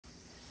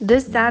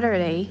This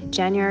Saturday,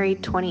 January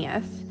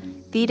 20th,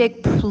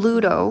 Vedic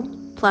Pluto,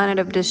 planet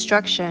of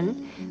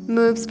destruction,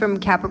 moves from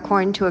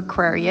Capricorn to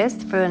Aquarius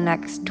for the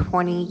next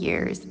 20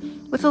 years,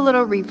 with a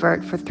little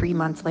revert for 3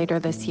 months later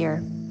this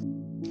year.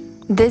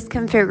 This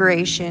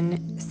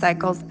configuration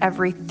cycles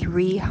every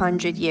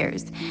 300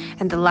 years,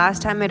 and the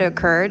last time it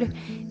occurred,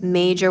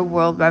 major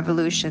world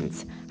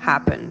revolutions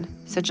happened,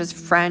 such as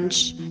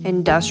French,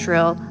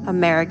 Industrial,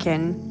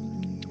 American,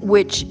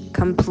 which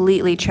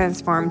completely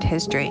transformed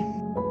history.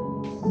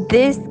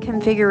 This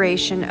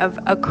configuration of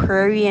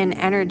Aquarian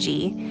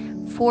energy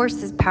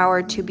forces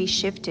power to be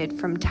shifted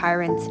from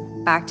tyrants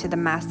back to the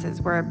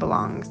masses where it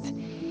belongs.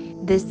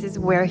 This is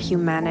where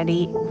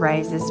humanity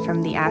rises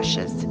from the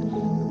ashes.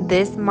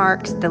 This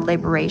marks the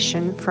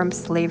liberation from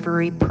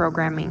slavery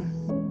programming.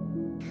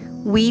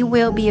 We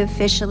will be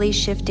officially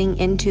shifting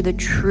into the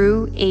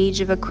true age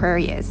of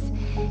Aquarius.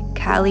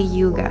 Kali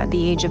Yuga,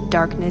 the age of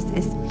darkness,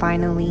 is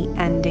finally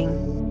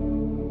ending.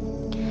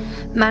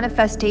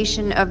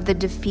 Manifestation of the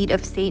defeat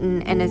of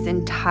Satan and his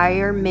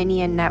entire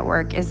minion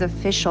network is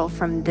official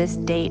from this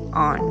date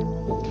on.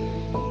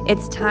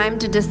 It's time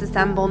to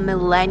disassemble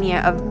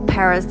millennia of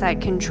parasite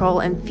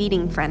control and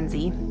feeding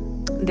frenzy.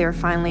 They're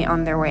finally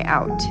on their way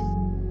out.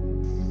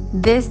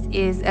 This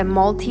is a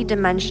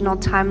multi-dimensional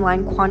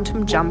timeline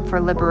quantum jump for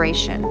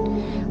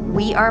liberation.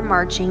 We are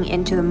marching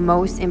into the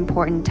most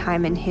important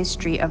time in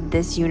history of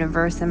this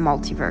universe and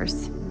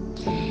multiverse.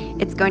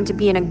 It's going to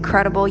be an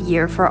incredible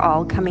year for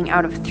all, coming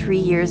out of 3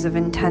 years of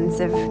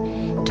intensive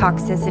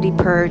toxicity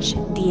purge,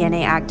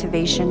 DNA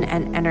activation,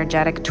 and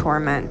energetic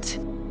torment.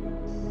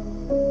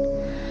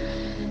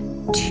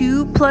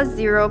 2 +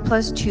 0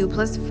 + 2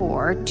 +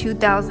 4,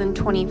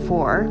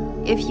 2024.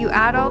 If you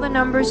add all the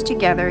numbers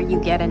together, you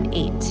get an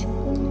 8.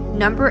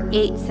 Number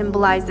 8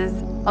 symbolizes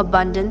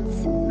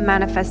abundance,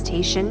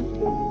 manifestation,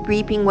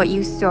 reaping what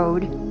you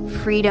sowed,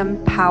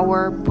 freedom,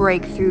 power,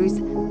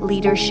 breakthroughs,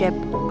 leadership,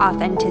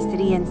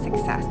 authenticity, and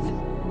success.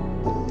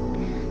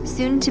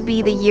 Soon to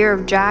be the year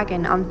of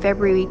dragon on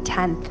February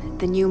 10th,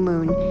 the new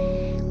moon,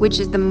 which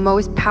is the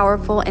most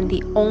powerful and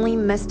the only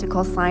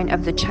mystical sign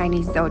of the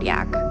Chinese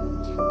zodiac.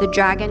 The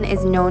dragon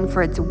is known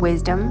for its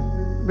wisdom,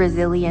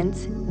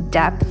 resilience,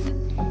 depth,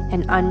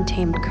 and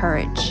untamed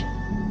courage.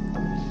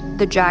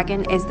 The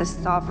dragon is the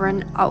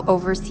sovereign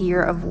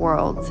overseer of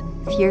worlds,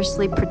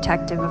 fiercely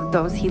protective of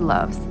those he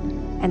loves,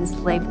 and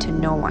slave to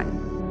no one.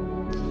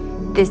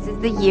 This is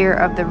the year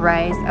of the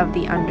rise of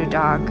the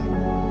underdog,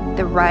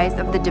 the rise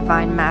of the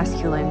divine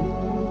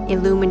masculine.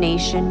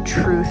 Illumination,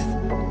 truth,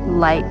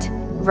 light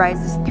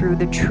rises through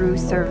the true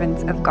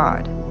servants of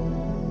God.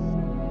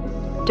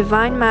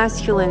 Divine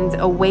masculine's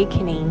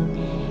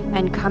awakening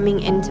and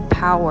coming into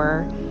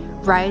power,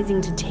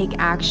 rising to take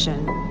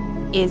action,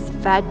 is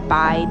fed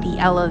by the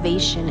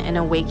elevation and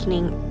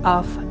awakening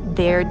of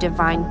their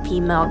divine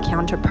female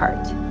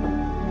counterpart.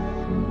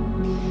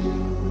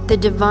 The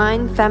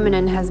divine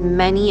feminine has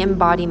many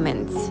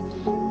embodiments,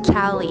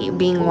 Kali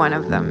being one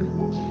of them.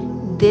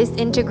 This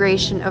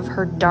integration of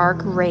her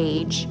dark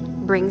rage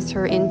brings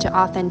her into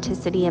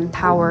authenticity and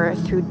power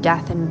through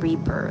death and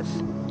rebirth,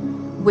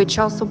 which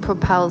also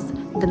propels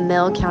the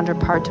male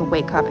counterpart to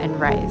wake up and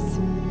rise.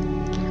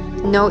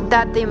 Note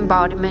that the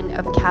embodiment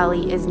of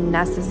Kali is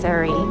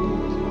necessary,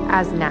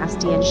 as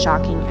nasty and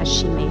shocking as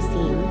she may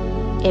seem.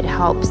 It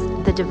helps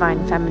the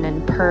divine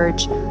feminine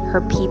purge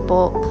her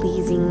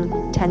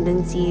people-pleasing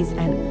tendencies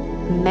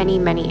and many,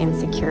 many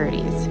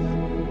insecurities.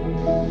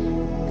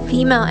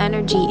 Female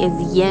energy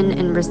is yin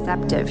and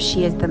receptive.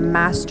 She is the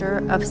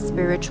master of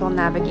spiritual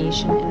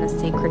navigation and a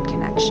sacred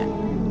connection.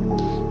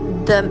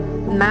 The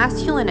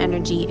masculine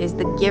energy is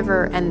the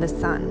giver and the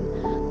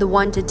sun, the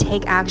one to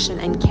take action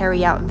and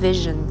carry out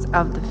visions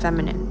of the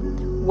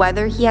feminine.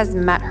 Whether he has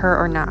met her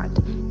or not,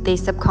 they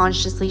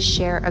subconsciously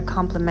share a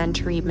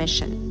complementary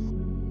mission.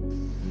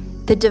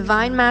 The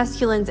divine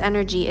masculine's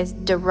energy is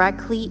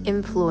directly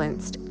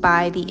influenced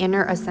by the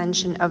inner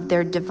ascension of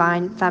their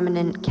divine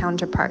feminine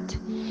counterpart.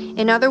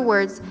 In other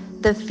words,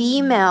 the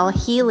female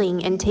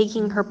healing and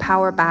taking her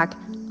power back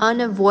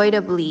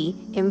unavoidably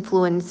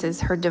influences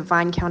her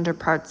divine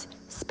counterpart's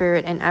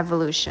spirit and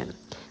evolution.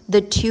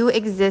 The two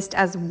exist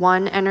as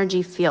one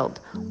energy field,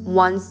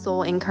 one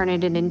soul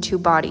incarnated in 2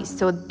 bodies,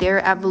 so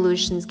their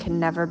evolutions can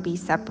never be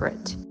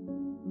separate.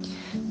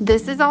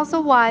 This is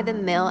also why the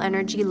male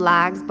energy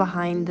lags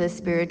behind the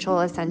spiritual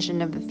ascension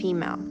of the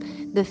female.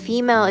 The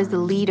female is the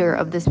leader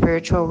of the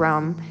spiritual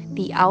realm,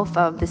 the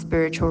alpha of the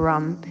spiritual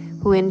realm,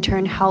 who in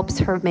turn helps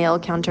her male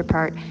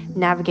counterpart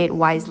navigate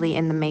wisely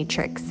in the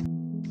matrix.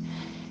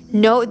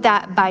 Note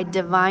that by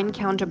divine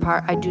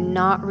counterpart, I do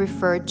not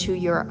refer to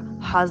your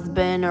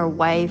husband or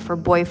wife or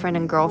boyfriend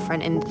and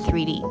girlfriend in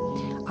 3D.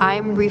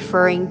 I'm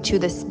referring to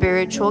the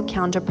spiritual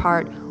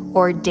counterpart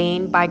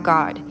ordained by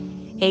God,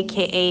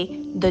 aka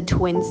the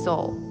twin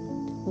soul,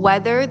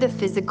 whether the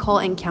physical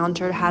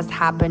encounter has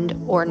happened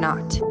or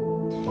not.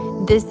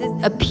 This is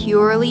a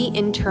purely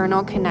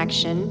internal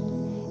connection,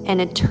 an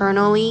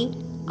eternally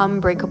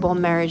unbreakable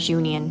marriage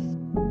union.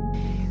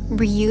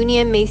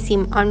 Reunion may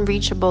seem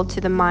unreachable to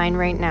the mind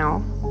right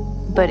now,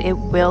 but it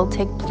will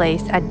take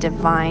place at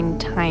divine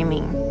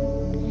timing.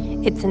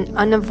 It's an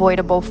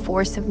unavoidable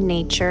force of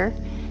nature,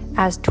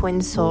 as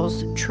twin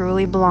souls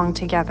truly belong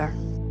together.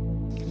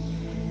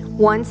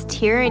 Once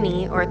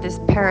tyranny, or this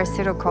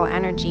parasitical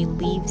energy,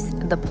 leaves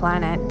the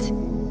planet,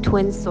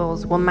 twin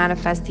souls will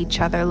manifest each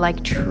other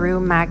like true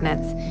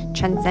magnets,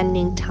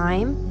 transcending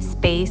time,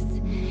 space,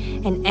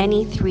 and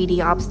any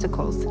 3D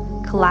obstacles,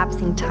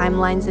 collapsing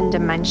timelines and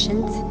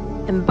dimensions,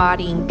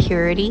 embodying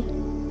purity,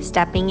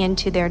 stepping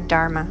into their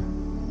dharma.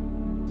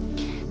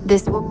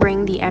 This will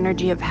bring the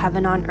energy of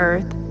heaven on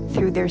earth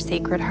through their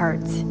sacred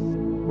hearts.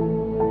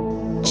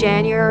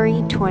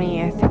 January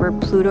 20th, where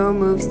Pluto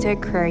moves to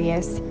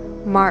Aquarius,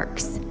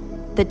 marks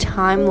the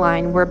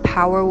timeline where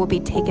power will be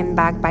taken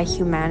back by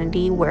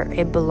humanity where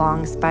it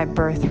belongs by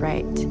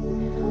birthright.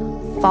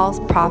 False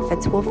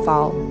prophets will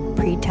fall,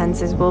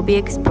 pretenses will be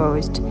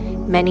exposed,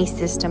 many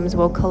systems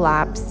will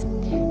collapse,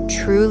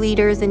 true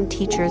leaders and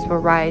teachers will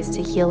rise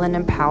to heal and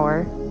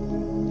empower,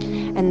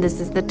 and this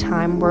is the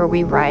time where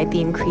we ride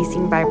the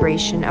increasing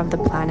vibration of the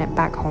planet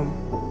back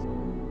home.